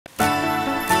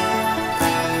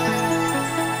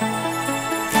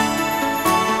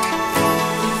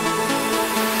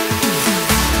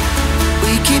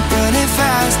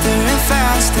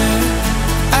disaster.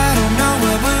 I don't know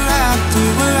what we're after,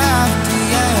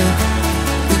 yeah.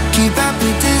 We keep up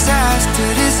with disaster,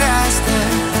 disaster.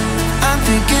 I'm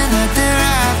thinking that they're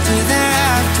after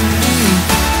me.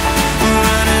 We're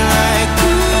running like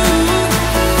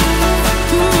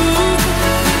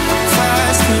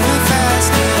faster and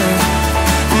faster.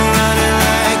 We're running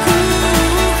like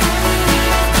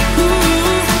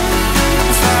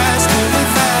faster and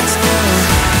faster.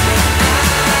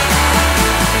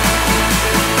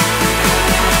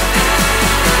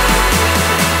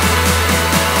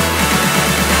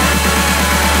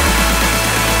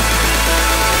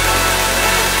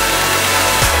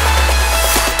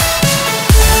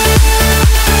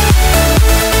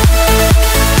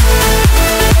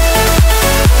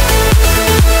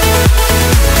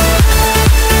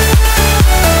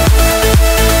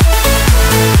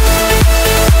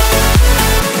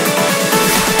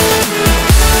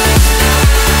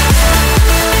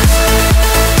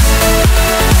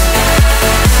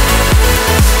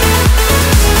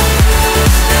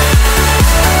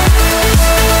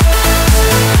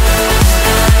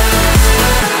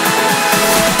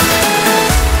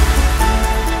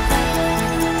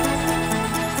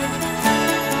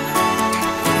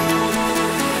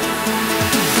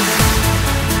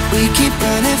 We keep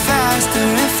running faster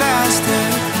and faster.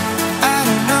 I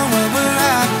don't know what we're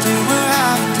after,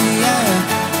 yeah.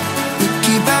 We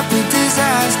keep up with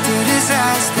disaster,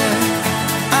 disaster.